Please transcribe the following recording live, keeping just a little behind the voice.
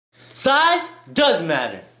Size does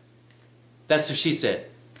matter. That's what she said.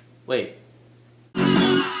 Wait.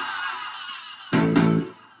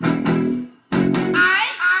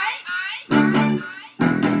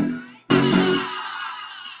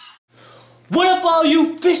 What up, all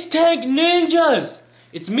you fish tank ninjas?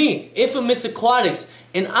 It's me, Infamous Aquatics,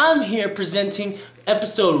 and I'm here presenting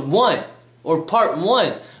episode 1, or part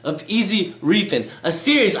 1 of Easy Reefin, a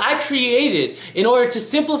series I created in order to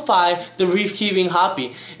simplify the reef keeping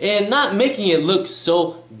hobby and not making it look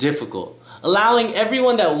so difficult, allowing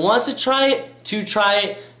everyone that wants to try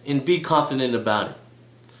it and be confident about it.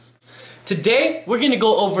 Today, we're going to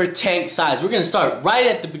go over tank size. We're going to start right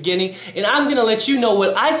at the beginning, and I'm going to let you know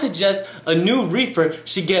what I suggest a new reefer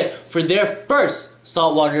should get for their first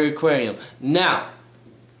saltwater aquarium. Now,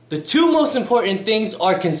 the two most important things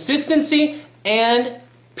are consistency and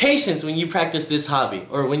patience when you practice this hobby,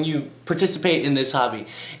 or when you participate in this hobby.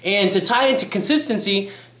 And to tie into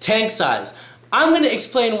consistency, tank size. I'm going to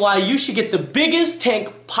explain why you should get the biggest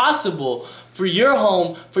tank possible for your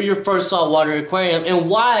home, for your first saltwater aquarium, and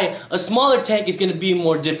why a smaller tank is going to be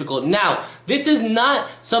more difficult. Now, this is not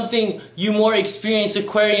something you more experienced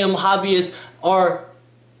aquarium hobbyists are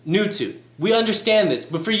new to. We understand this,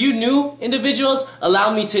 but for you new individuals,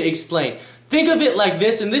 allow me to explain. Think of it like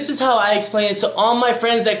this, and this is how I explain it to all my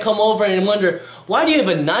friends that come over and wonder, why do you have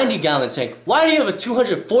a 90-gallon tank? Why do you have a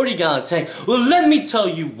 240-gallon tank? Well, let me tell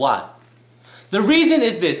you why. The reason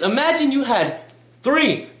is this. Imagine you had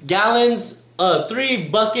 3 gallons, 3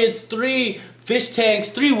 buckets, 3 fish tanks,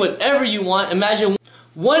 3 whatever you want. Imagine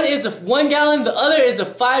one is a 1 gallon, the other is a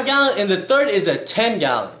 5 gallon, and the third is a 10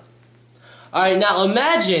 gallon. Alright, now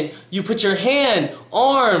imagine you put your hand,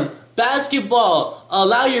 arm, basketball,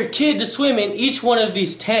 allow your kid to swim in each one of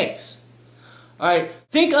these tanks. Alright,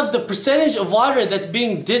 think of the percentage of water that's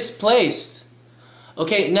being displaced.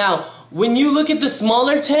 Okay, now when you look at the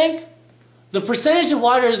smaller tank, the percentage of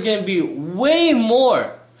water is going to be way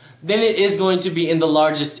more than it is going to be in the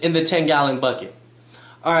largest, in the 10-gallon bucket.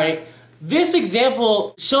 Alright, this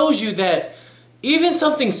example shows you that even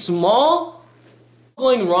something small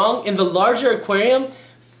going wrong in the larger aquarium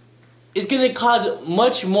is going to cause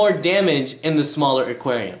much more damage in the smaller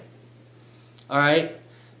aquarium. Alright?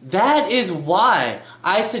 That is why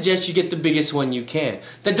I suggest you get the biggest one you can.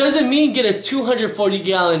 That doesn't mean get a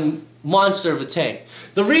 240-gallon monster of a tank.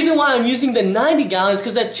 The reason why I'm using the 90 gallons is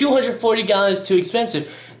because that 240 gallons is too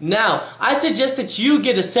expensive. Now, I suggest that you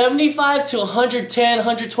get a 75 to 110,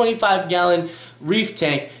 125 gallon reef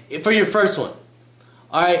tank for your first one.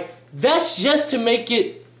 Alright, that's just to make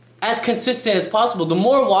it as consistent as possible. The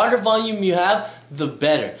more water volume you have, the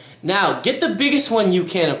better. Now, get the biggest one you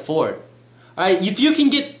can afford. Alright, if you can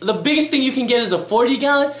get, the biggest thing you can get is a 40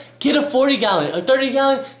 gallon, get a 40 gallon. A 30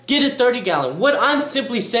 gallon, get a 30 gallon. What I'm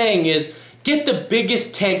simply saying is, get the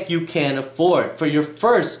biggest tank you can afford for your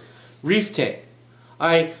first reef tank.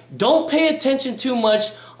 Alright, don't pay attention too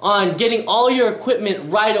much on getting all your equipment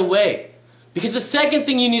right away. Because the second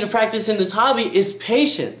thing you need to practice in this hobby is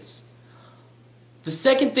patience. The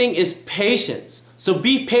second thing is patience. So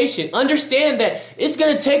be patient. Understand that it's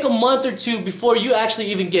going to take a month or 2 before you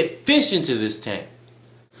actually even get fish into this tank.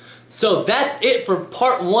 So that's it for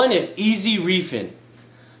part 1 of Easy Reefin.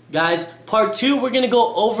 Guys, part 2, we're going to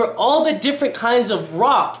go over all the different kinds of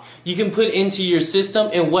rock you can put into your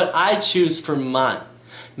system and what I choose for mine.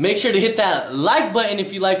 Make sure to hit that like button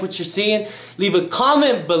if you like what you're seeing. Leave a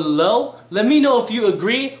comment below. Let me know if you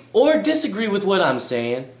agree or disagree with what I'm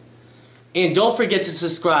saying. And don't forget to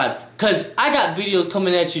subscribe, because I got videos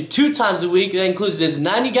coming at you 2 times a week. That includes this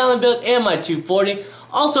 90-gallon build and my 240.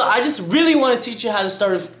 Also, I just really want to teach you how to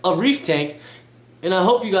start a reef tank, and I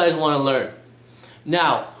hope you guys want to learn.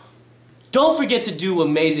 Now, don't forget to do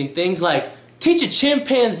amazing things like teach a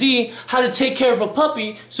chimpanzee how to take care of a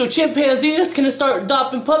puppy, so chimpanzees can start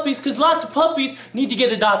adopting puppies, because lots of puppies need to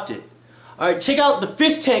get adopted. Alright, check out the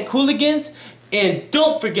fish tank Hooligans, and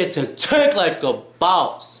don't forget to tank like a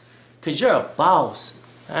boss. Cause you're a boss,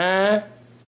 huh?